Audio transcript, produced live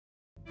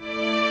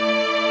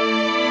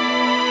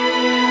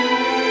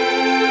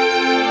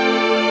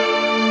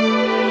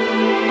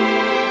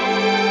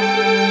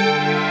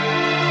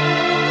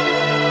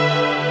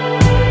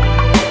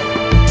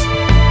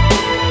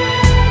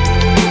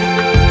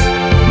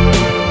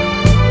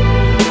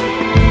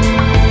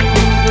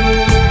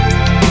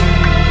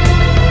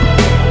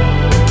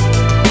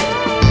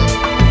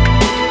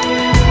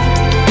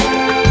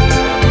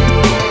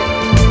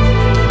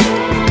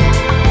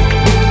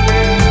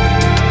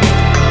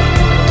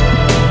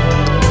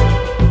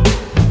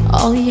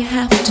All you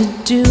have to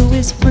do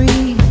is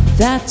breathe,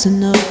 that's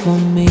enough for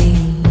me.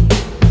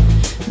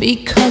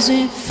 Because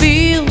it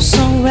feels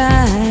so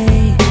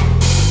right.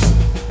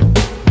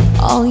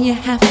 All you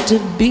have to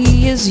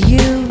be is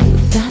you,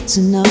 that's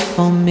enough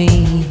for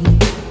me.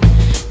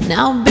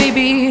 Now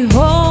baby,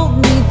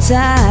 hold me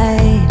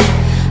tight.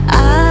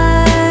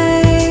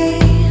 I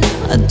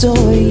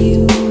adore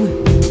you.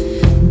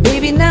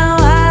 Baby, now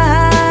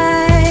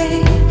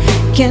I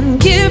can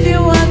give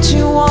you what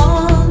you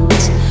want.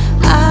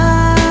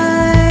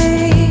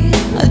 I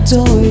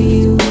adore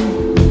you.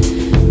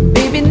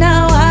 Baby,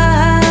 now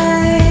I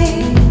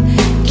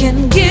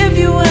can give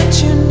you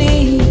what you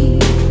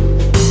need.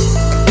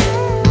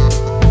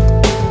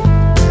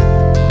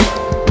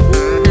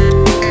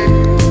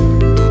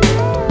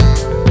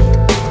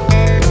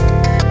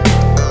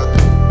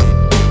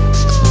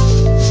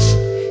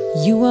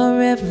 You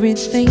are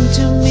everything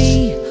to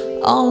me,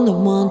 all I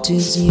want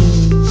is you.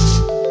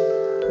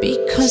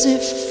 Because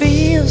it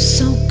feels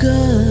so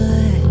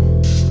good.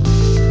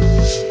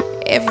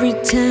 Every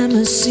time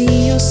I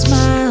see your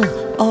smile,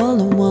 all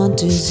I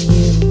want is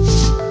you.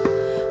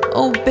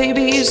 Oh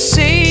baby, you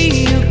say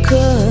you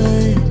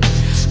could.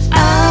 I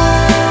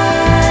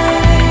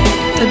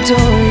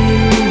adore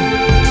you.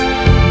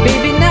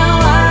 Baby, now